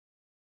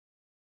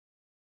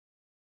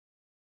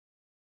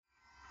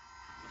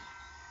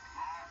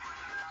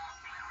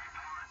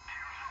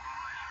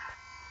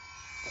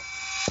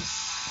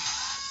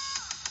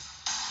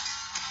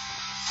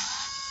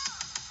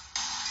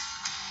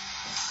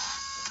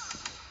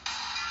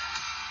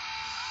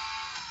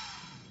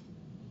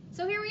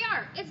So here we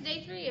are. It's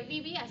day 3 of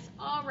VBS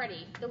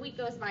already. The week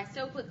goes by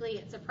so quickly,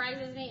 it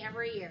surprises me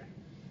every year.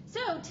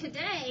 So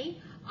today,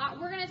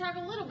 we're going to talk a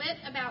little bit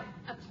about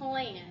a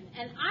plan.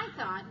 And I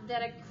thought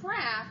that a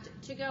craft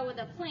to go with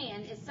a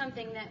plan is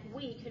something that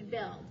we could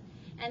build.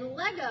 And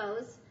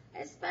Legos,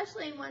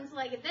 especially ones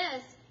like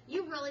this,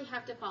 you really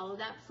have to follow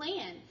that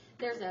plan.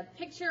 There's a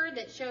picture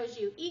that shows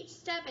you each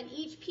step and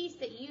each piece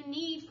that you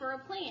need for a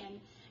plan.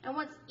 And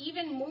what's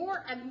even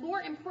a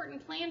more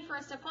important plan for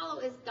us to follow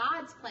is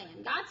God's plan.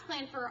 God's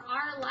plan for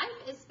our life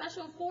is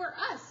special for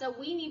us. So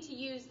we need to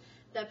use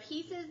the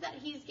pieces that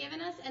He's given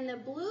us and the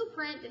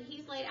blueprint that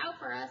He's laid out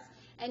for us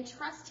and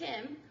trust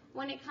Him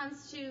when it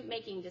comes to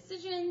making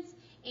decisions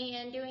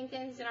and doing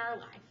things in our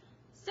life.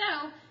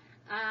 So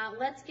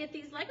let's get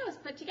these Legos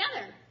put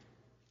together.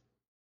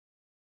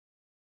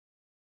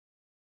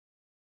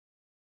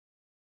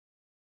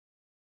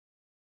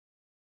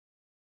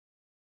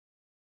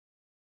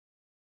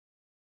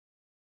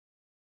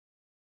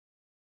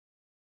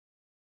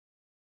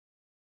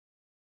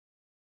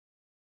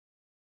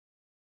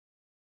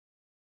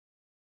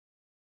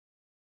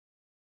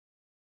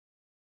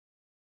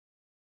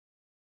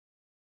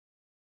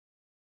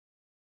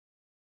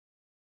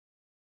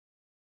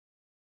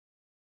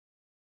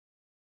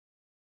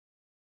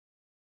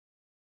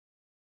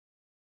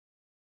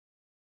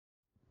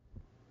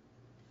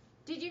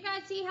 Did you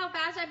guys see how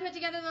fast I put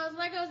together those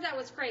Legos? That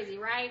was crazy,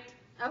 right?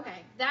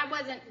 Okay, that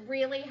wasn't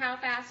really how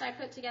fast I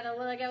put together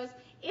Legos.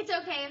 It's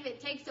okay if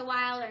it takes a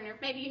while and if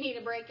maybe you need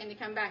a break and to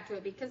come back to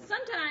it because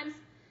sometimes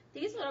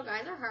these little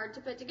guys are hard to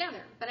put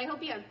together. But I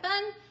hope you have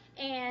fun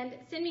and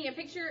send me a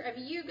picture of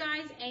you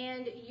guys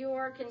and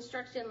your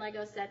construction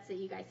Lego sets that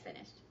you guys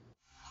finished.